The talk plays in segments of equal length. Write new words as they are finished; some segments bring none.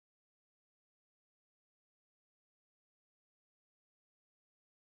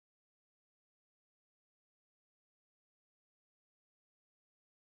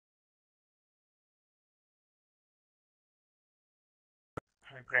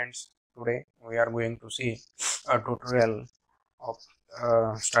Hi friends, today we are going to see a tutorial of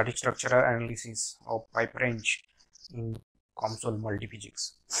static structural analysis of pipe range in comsol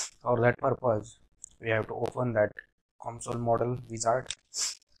Multiphysics. For that purpose, we have to open that comsol model wizard.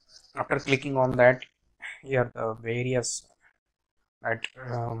 After clicking on that, here the various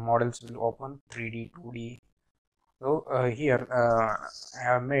models will open 3D, 2D. So here I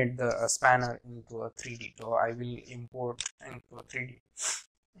have made the spanner into a 3D. So I will import into a 3D.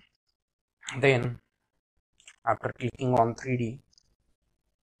 Then after clicking on 3D,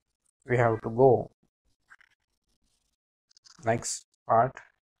 we have to go next part.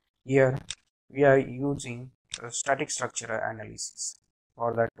 Here we are using static structural analysis.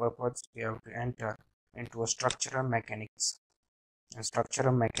 For that purpose, we have to enter into a structural mechanics. In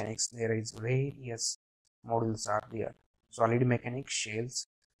structural mechanics, there is various modules are there: solid mechanics, shells,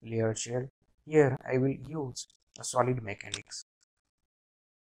 layer shell. Here I will use a solid mechanics.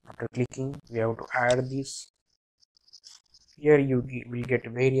 After clicking, we have to add this. Here you will get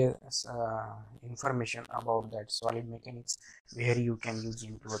various information about that solid mechanics, where you can use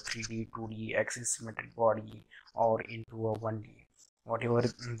into a 3D, 2D, axis symmetric body, or into a 1D. Whatever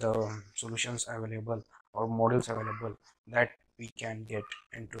the solutions available or models available, that we can get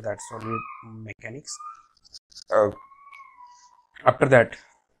into that solid mechanics. After that,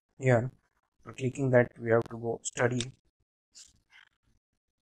 here for clicking that, we have to go study.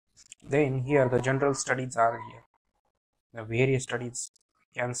 Then here the general studies are here. The various studies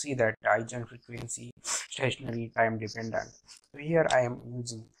can see that eigenfrequency, stationary, time dependent. So here I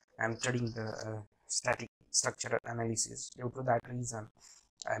am studying the static structural analysis. Due to that reason,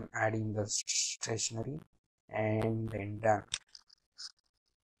 I am adding the stationary and then done.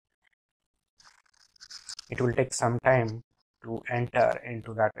 It will take some time to enter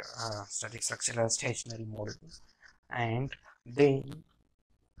into that static structural stationary model, and then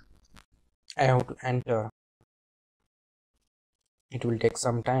I have to enter. It will take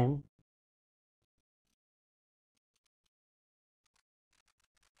some time.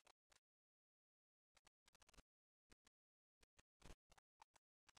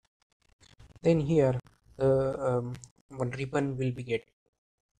 Then here the one ribbon will be get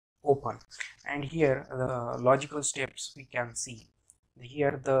open, and here the logical steps we can see.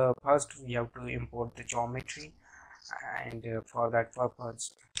 Here the first we have to import the geometry, and for that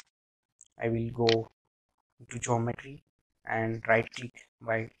purpose I will go to geometry and right click.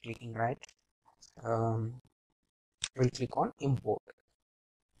 By clicking right, we'll click on import.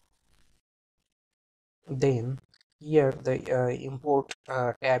 Then here the import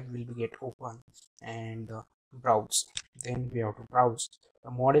tab will get open, and browse. Then we have to browse the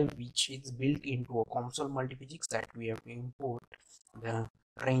model which is built into a comsol Multiphysics, that we have to import the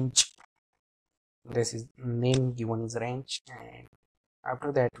range. This is name given is range, and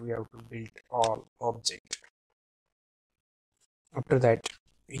after that we have to build all object. After that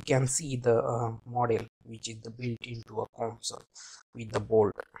we can see the model which is the built into a console with the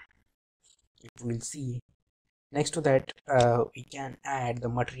bolt. If we'll see, next to that we can add the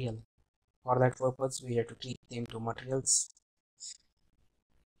material. For that purpose we have to click into materials.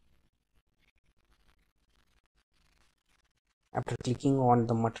 After clicking on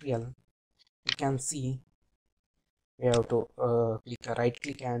the material, you can see we have to click a right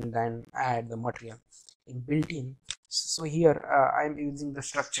click and then add the material in built-in. So here I am using the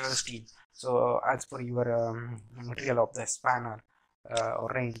structural steel. So as per your material of the spanner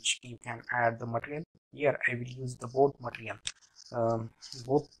or range, you can add the material. Here I will use the both material.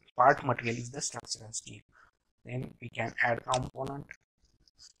 Both part material is the structural steel. Then we can add component.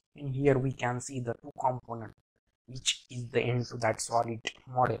 In here we can see the two component which is the end to that solid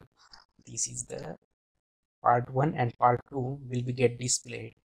model. This is the part 1 and part 2 will be get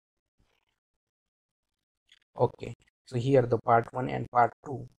displayed. Okay, so here the part 1 and part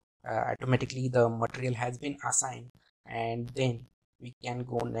 2 automatically the material has been assigned, and then we can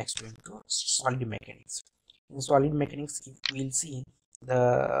go next into solid mechanics. In solid mechanics, if we'll see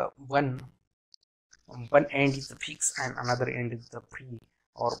the one end is the fix and another end is the free,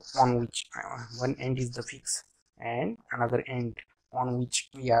 or on which one end is the fix and another end on which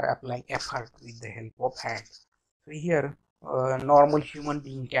we are applying effort with the help of hand. So here normal human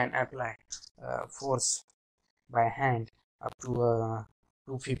being can apply force by hand up to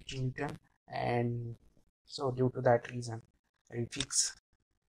 250 Newton, and so due to that reason I will fix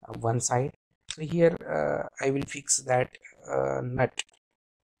one side. So here I will fix that nut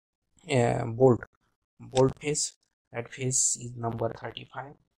bolt face. That face is number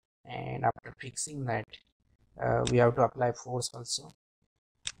 35, and after fixing that we have to apply force also,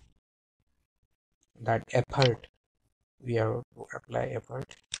 that effort we have to apply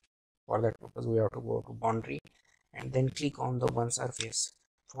effort. For that purpose, we have to go to boundary and then click on the one surface.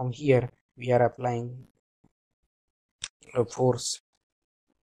 From here, we are applying a force,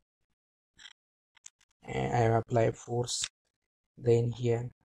 and I have applied force. Then here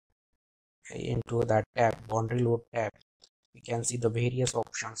into that tab, boundary load tab, we can see the various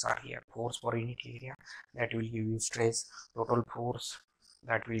options are here. Force per unit area, that will give you stress. Total force,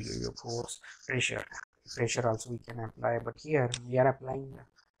 that will give you force. Pressure also we can apply, but here we are applying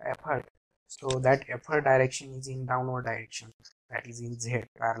effort, so that effort direction is in downward direction, that is in Z,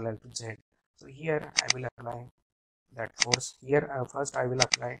 parallel to Z. So here I will apply that force. Here first I will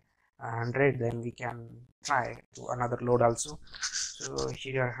apply 100, then we can try to another load also. So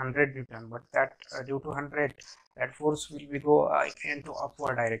here 100 Newton, but that due to 100, that force will be go into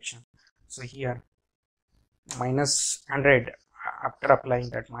upward direction. So here minus 100, after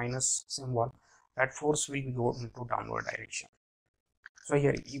applying that minus symbol, that force will be go into downward direction. So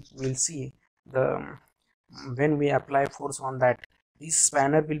here you will see the when we apply force on that, this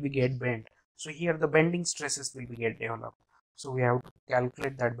spanner will be get bent. So here the bending stresses will be get developed. So we have to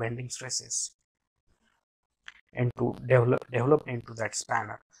calculate that bending stresses and to develop into that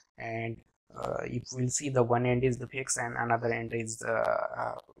spanner. And if we'll see, the one end is the fix and another end is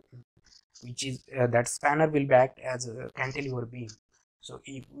the which is that spanner will be act as a cantilever beam. So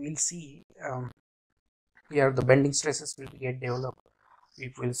if we'll see, here the bending stresses will get developed.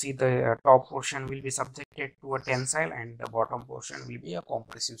 If we'll see, the top portion will be subjected to a tensile and the bottom portion will be a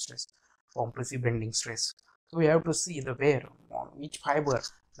compressive stress, compressive bending stress. So we have to see the where on which fiber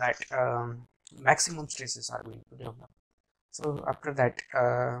that maximum stresses are going to develop. So after that,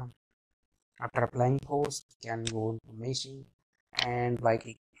 after applying force, we can go to meshing, and by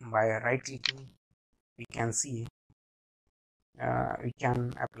right clicking, we can see we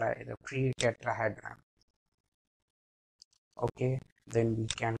can apply the pre-tetrahedron. Okay, then we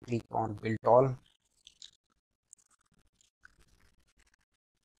can click on build all.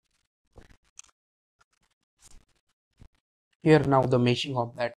 Here now the meshing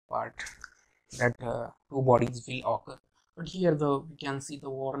of that part, that two bodies will occur, but here we can see the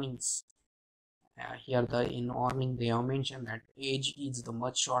warnings. Here in warning they have mentioned that edge is the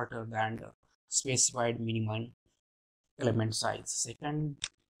much shorter than the specified minimum element size. Second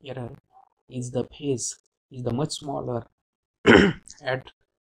error is the phase is the much smaller at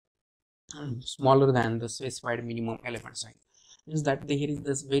smaller than the specified minimum element size. Means that there is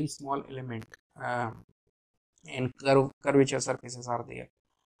this very small element and curvature surfaces are there.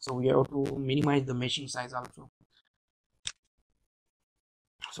 So we have to minimize the meshing size also.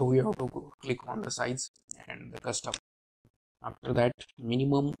 So we have to click on the size and the custom. After that,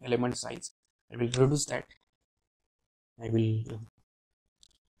 minimum element size, I will reduce that. I will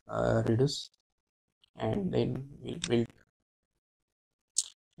reduce, and then we'll build.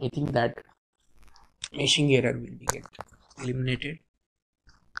 I think that meshing error will be get eliminated.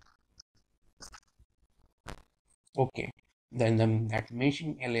 Okay, then that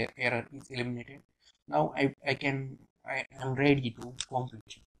meshing error is eliminated. Now I am ready to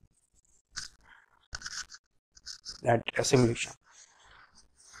complete that simulation.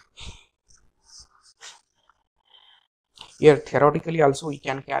 Here theoretically also we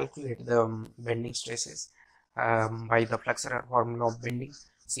can calculate the bending stresses by the flexural formula of bending.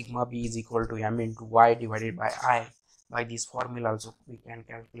 Sigma b is equal to m into y divided by I. By this formula also we can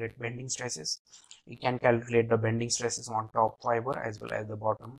calculate bending stresses. We can calculate the bending stresses on top fiber as well as the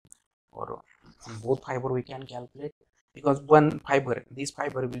bottom, or on both fiber we can calculate, because one fiber, this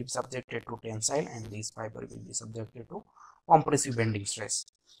fiber will be subjected to tensile and this fiber will be subjected to compressive bending stress,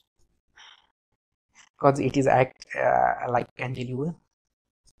 because it is act like cantilever.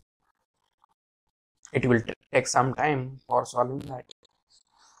 It will take some time for solving that.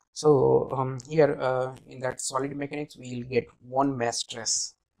 So here in that solid mechanics we will get one mass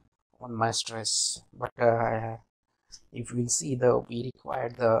stress, but if we see, we require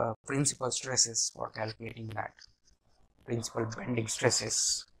the principal stresses for calculating that principal bending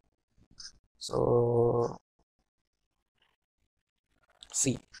stresses. So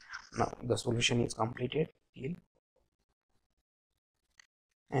see, now the solution is completed here,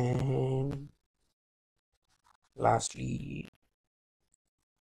 and lastly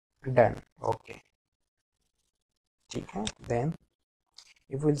done. Okay, then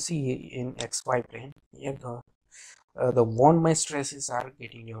if we'll see in xy plane, here the one mass stresses are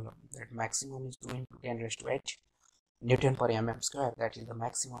getting developed. That maximum is 2 into 10 raised to 8 Newton per mm square. That is the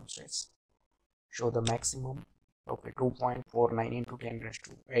maximum stress. Show the maximum. Okay, 2.49 into 10 raised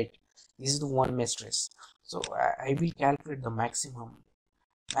to 8. This is the one mass stress. So I will calculate the maximum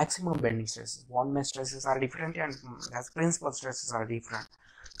maximum bending stresses. Bond mesh stresses are different, and as principal stresses are different.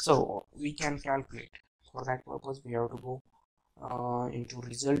 So we can calculate. For that purpose, we have to go into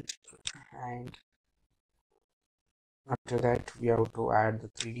result, and after that we have to add the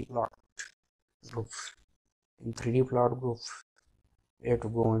 3D plot group. In 3D plot group, we have to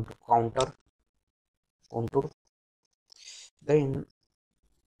go into contour. Then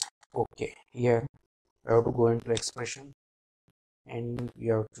okay, here we have to go into expression, and we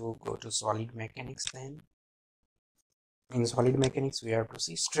have to go to solid mechanics. Then in solid mechanics we have to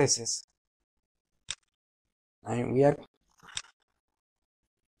see stresses, and we are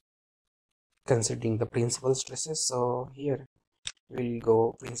considering the principal stresses. So here we'll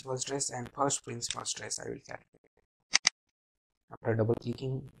go principal stress, and first principal stress I will calculate. After double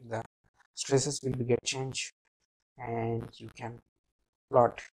clicking, the stresses will be get changed, and you can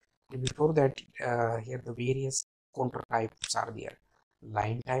plot. Before that, here the various contour types are there: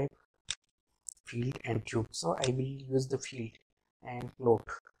 line type, field, and tube. So I will use the field and plot.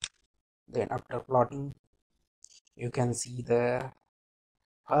 Then after plotting, you can see the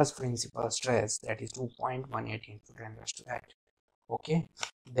first principal stress, that is 2.18 into 10 raised to that. Okay,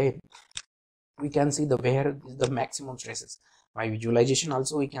 then we can see the where is the maximum stresses. By visualization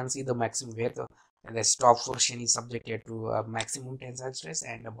also we can see the maximum where the top portion is subjected to maximum tensile stress,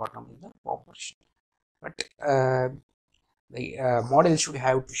 and the bottom is the top portion. But the model should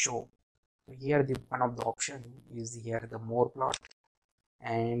have to show. Here the one of the option is here the more plot,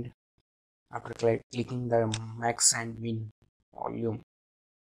 and after clicking the max and min volume.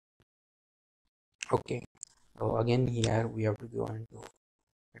 Okay, so again here we have to go into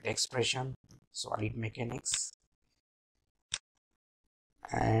expression, solid mechanics,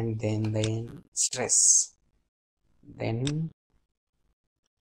 and then stress, then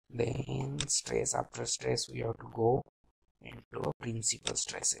stress. After stress we have to go into principal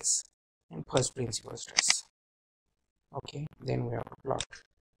stresses, and first principal stress. Okay, then we have to plot.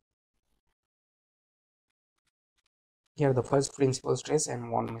 Here the first principal stress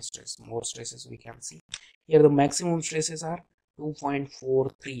and one stress. More stresses we can see. Here the maximum stresses are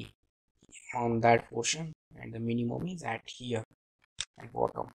 2.43 on that portion, and the minimum is at here and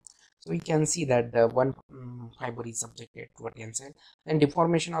bottom. So we can see that the one fiber is subjected to a tensile. And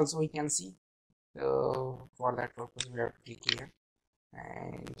deformation also we can see. For that purpose we have to click here,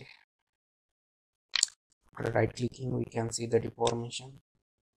 and after right clicking we can see the deformation.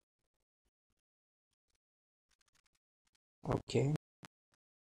 Okay,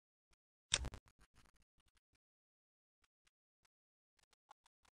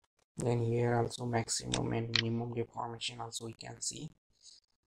 then here also maximum and minimum deformation also we can see.